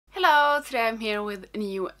today I'm here with a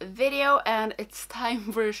new video and it's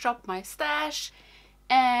time for Shop My Stash.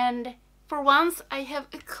 And for once I have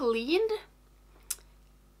cleaned,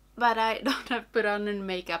 but I don't have put on any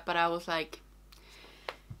makeup, but I was like,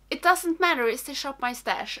 it doesn't matter, it's the Shop My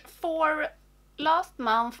Stash. For last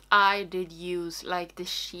month I did use like the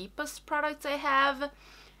cheapest products I have,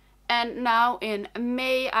 and now in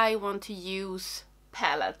May I want to use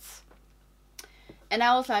palettes. And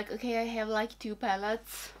I was like, okay, I have like 2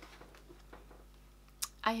 palettes.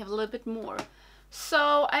 I have a little bit more.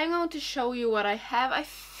 So I'm going to show you what I have. I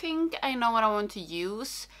think I know what I want to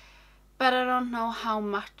use, but I don't know how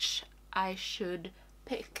much I should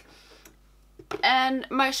pick. And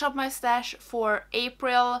my Shop My Stash for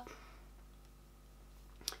April,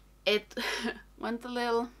 it went a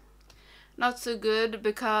little not so good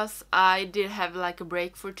because I did have like a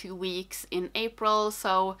break for 2 weeks in April,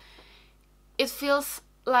 so it feels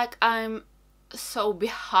like I'm so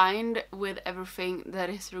behind with everything that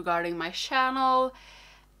is regarding my channel,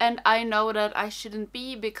 and I know that I shouldn't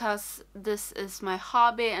be, because this is my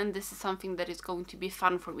hobby and this is something that is going to be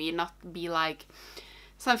fun for me, not be like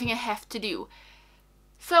something I have to do.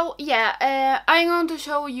 So yeah, I'm going to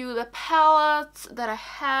show you the palettes that I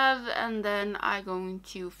have, and then I'm going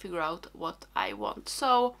to figure out what I want.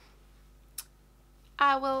 So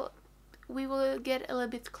we will get a little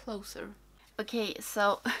bit closer. Okay,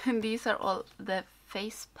 so these are all the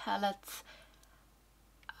face palettes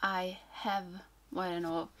I have. Well, I don't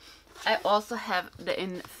know. I also have the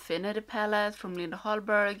Infinity palette from Linda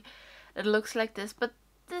Hallberg. It looks like this, but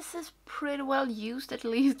this is pretty well used, at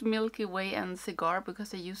least Milky Way and Cigar,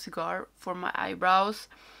 because I use Cigar for my eyebrows.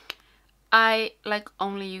 I like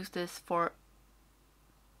only use this for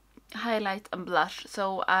highlight and blush,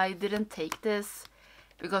 so I didn't take this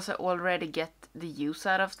because I already get the use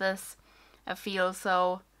out of this, I feel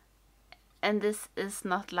so. And this is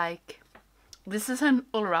not like, this is an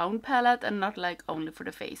all-round palette and not like only for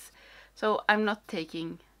the face, so I'm not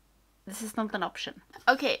taking, this is not an option.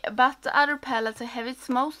 Okay, but the other palettes I have, it's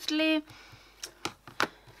mostly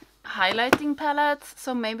highlighting palettes,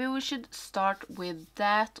 so maybe we should start with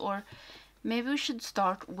that, or maybe we should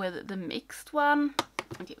start with the mixed one.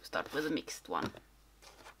 Okay, we'll start with the mixed one.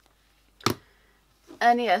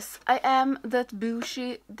 And yes, I am that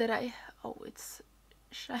bougie that it's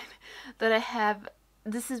shiny, that I have.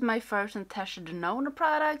 This is my first Natasha Denona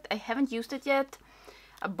product. I haven't used it yet.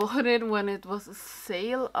 I bought it when it was a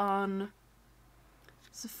sale on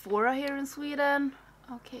Sephora here in Sweden.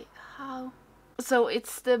 Okay, how? So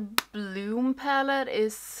it's the Bloom palette.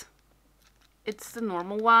 It's the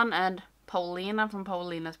normal one, and Paulina from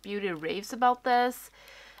Paulina's Beauty raves about this.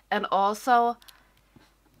 And also,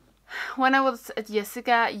 when I was at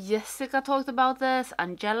Jessica talked about this,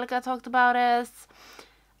 Angelica talked about it.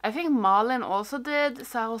 I think Malin also did,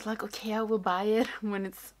 so I was like, okay, I will buy it when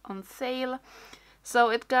it's on sale. So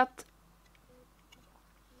it got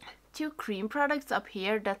 2 cream products up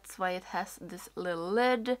here, that's why it has this little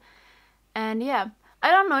lid. And yeah, I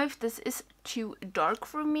don't know if this is too dark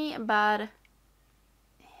for me, but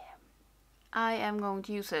I am going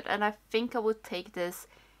to use it. And I think I would take this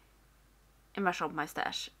in my Shop My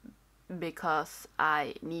Stash, because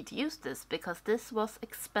I need to use this, because this was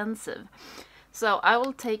expensive. So I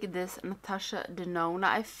will take this Natasha Denona.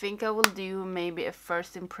 I think I will do maybe a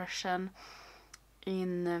first impression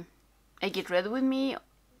in a Get Ready With Me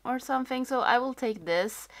or something. So I will take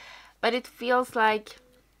this, but it feels like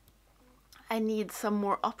I need some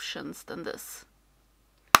more options than this.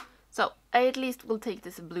 So I at least will take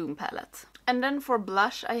this Bloom palette. And then for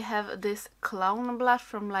blush, I have this Clown blush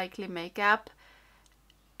from Likely Makeup.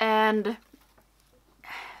 And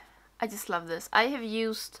I just love this. I have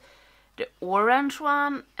used the orange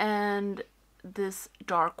one and this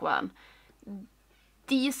dark one.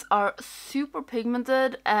 These are super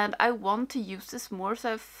pigmented and I want to use this more,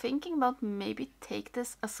 so I'm thinking about maybe take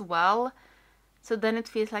this as well. So then it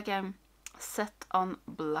feels like I'm set on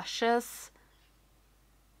blushes,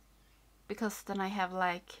 because then I have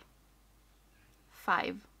like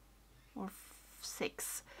 5 or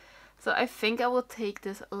 6. So I think I will take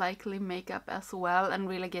this Likely Makeup as well and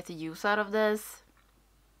really get the use out of this.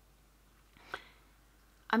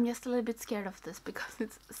 I'm just a little bit scared of this because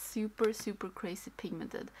it's super crazy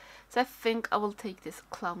pigmented. So I think I will take this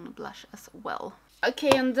Clown blush as well.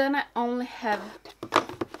 Okay, and then I only have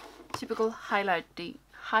typical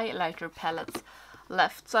highlighter palettes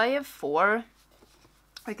left. So I have 4.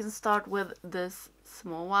 I can start with this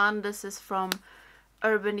small one. This is from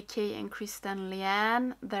Urban Decay and Kristen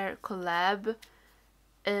Liane, their collab.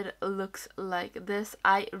 It looks like this.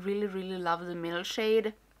 I really love the middle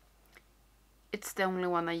shade. It's the only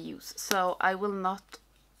one I use, so I will not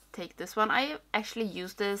take this one. I actually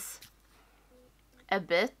used this a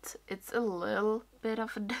bit. It's a little bit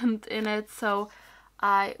of a dent in it, so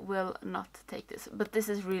I will not take this. But this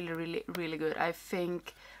is really, really, really good. I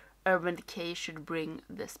think Urban Decay should bring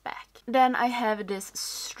this back. Then I have this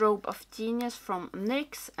Strobe of Genius from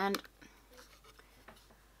NYX, and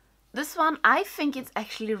this one, I think it's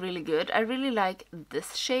actually really good. I really like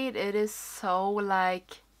this shade. It is so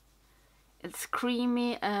like, it's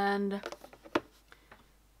creamy and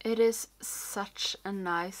it is such a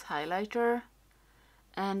nice highlighter.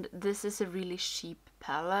 And this is a really cheap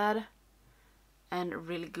palette and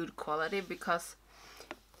really good quality because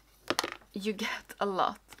you get a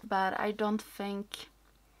lot. But I don't think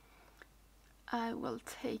I will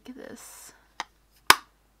take this.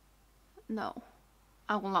 No,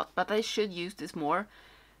 I will not, but I should use this more,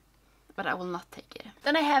 but I will not take it.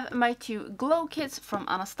 Then I have my two glow kits from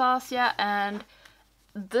Anastasia, and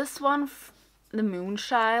this one, the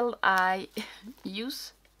Moonchild, I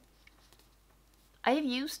have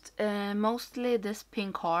used mostly this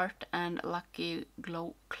Pink Heart and Lucky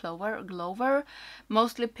Clover,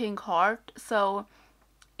 mostly Pink Heart, so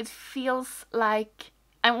it feels like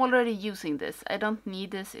I'm already using this. I don't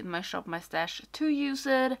need this in my Shop My Stash to use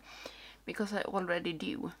it, because I already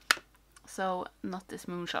do. So not this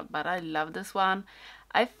Moonshot, but I love this one.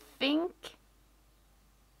 I think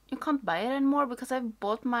you can't buy it anymore because I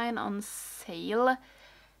bought mine on sale.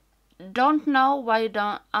 Don't know why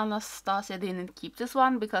Anastasia didn't keep this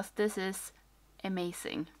one, because this is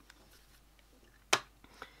amazing.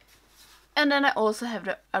 And then I also have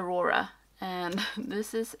the Aurora, and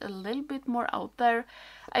this is a little bit more out there.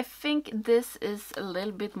 I think this is a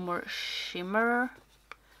little bit more shimmer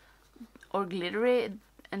or glittery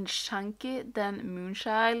and chunky than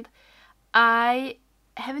Moonchild. I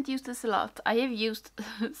haven't used this a lot. I have used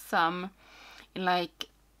some in like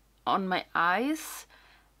on my eyes,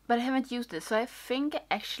 but I haven't used this, so I think I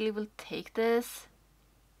actually will take this.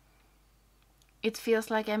 It feels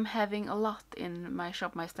like I'm having a lot in my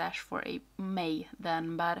Shop My Stash for a May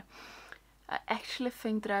then, but I actually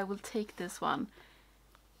think that I will take this one,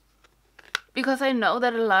 because I know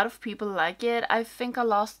that a lot of people like it. I think I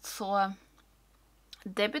last saw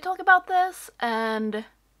Debbie talk about this, and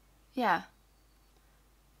yeah.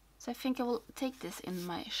 So I think I will take this in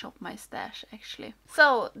my Shop My Stash actually.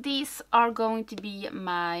 So these are going to be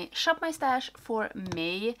my Shop My Stash for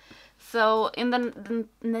May. So in the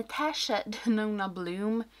Natasha Denona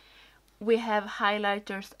Bloom, we have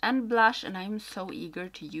highlighters and blush, and I'm so eager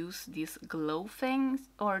to use these glow things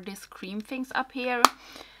or these cream things up here.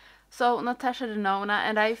 So Natasha Denona,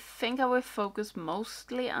 and I think I will focus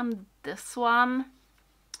mostly on this one.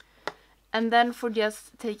 And then for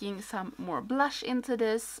just taking some more blush into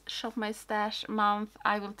this Shop My Stash month,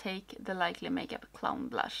 I will take the Likely Makeup Clown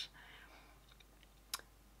Blush.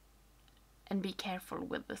 And be careful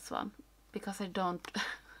with this one, because I don't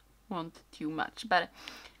want too much. But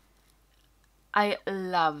I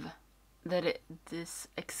love that this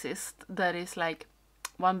exists. That is like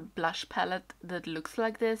one blush palette that looks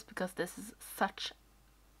like this, because this is such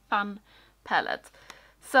fun palette.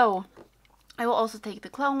 So I will also take the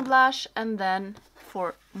Clown Blush, and then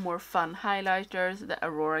for more fun highlighters, the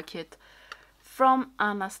Aurora kit from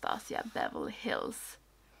Anastasia Beverly Hills.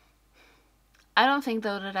 I don't think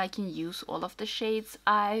though that I can use all of the shades.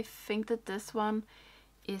 I think that this one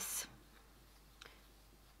is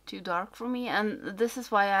too dark for me, and this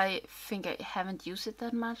is why I think I haven't used it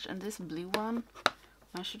that much. And this blue one,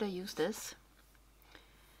 why should I use this?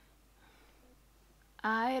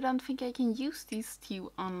 I don't think I can use these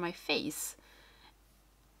two on my face.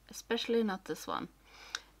 Especially not this one.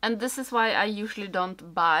 And this is why I usually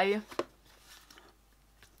don't buy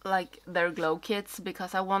like their glow kits,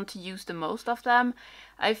 because I want to use the most of them.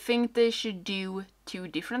 I think they should do 2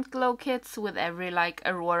 different glow kits with every like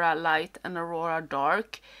Aurora Light and Aurora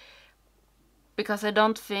Dark, because I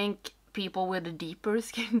don't think people with a deeper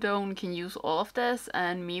skin tone can use all of this,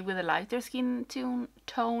 and me with a lighter skin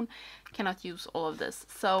tone cannot use all of this.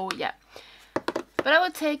 So yeah, but I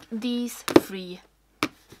would take these 3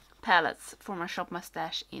 palettes for my Shop My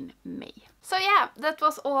Stash in May. So yeah, that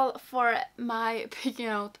was all for my picking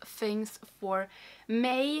out things for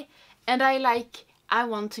May, and I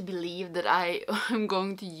want to believe that I am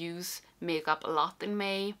going to use makeup a lot in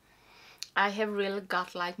May. I have really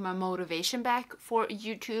got like my motivation back for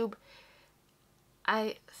YouTube,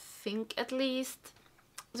 I think, at least.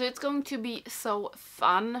 So it's going to be so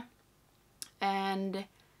fun. And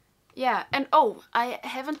yeah, and oh, I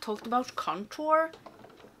haven't talked about contour,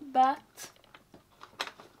 but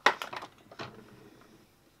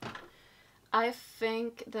I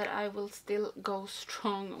think that I will still go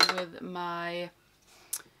strong with my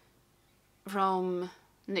from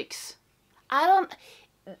NYX. I don't...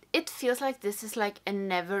 It feels like this is like a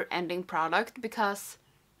never-ending product because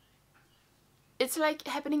it's like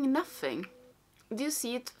happening nothing. Do you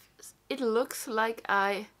see it? It looks like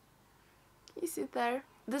I... Can you see it there?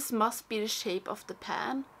 This must be the shape of the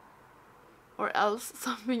pan. Or else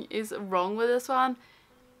something is wrong with this one.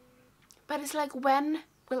 But it's like, when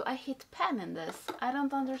will I hit pan in this? I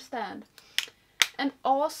don't understand. And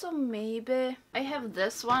also maybe I have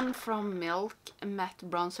this one from Milk, Matte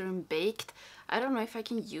Bronzer in Baked. I don't know if I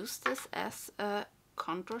can use this as a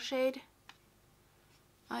contour shade.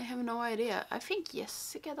 I have no idea. I think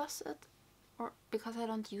Jessica does it. Or because I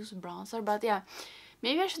don't use bronzer. But yeah,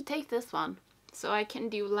 maybe I should take this one. So I can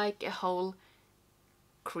do like a whole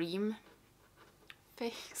cream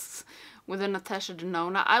face with a Natasha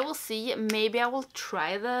Denona. I will see. Maybe I will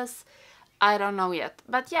try this. I don't know yet.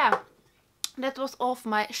 But yeah, that was off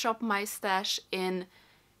my Shop My Stash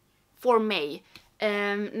for May.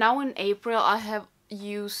 Now in April I have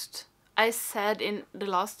used... I said in the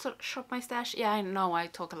last Shop My Stash, yeah, I know I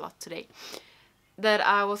talk a lot today, that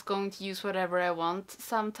I was going to use whatever I want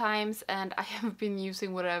sometimes, and I have been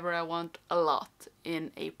using whatever I want a lot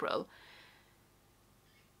in April.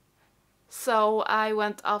 So I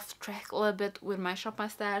went off track a little bit with my Shop My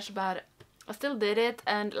Stash, but I still did it,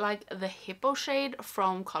 and like the Hippo shade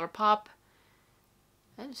from Colourpop,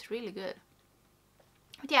 that is really good.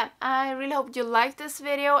 But yeah, I really hope you liked this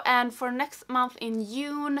video, and for next month in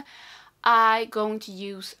June, I'm going to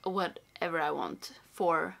use whatever I want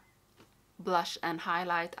for blush and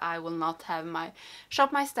highlight. I will not have my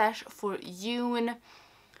Shop My Stash for June.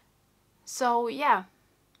 So yeah,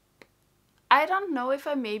 I don't know if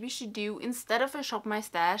I maybe should do, instead of a Shop My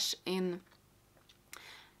Stash in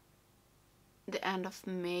the end of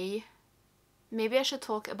May, maybe I should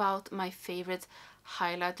talk about my favorite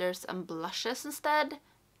highlighters and blushes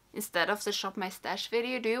instead of the Shop My Stash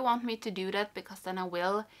video. Do you want me to do that? Because then I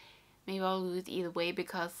will. Maybe I'll do it either way,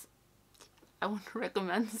 because I want to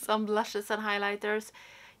recommend some blushes and highlighters.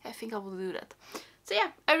 I think I will do that. So yeah,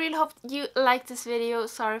 I really hope you liked this video.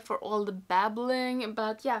 Sorry for all the babbling,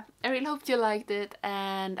 but yeah, I really hope you liked it,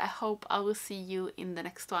 and I hope I will see you in the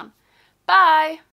next one. Bye!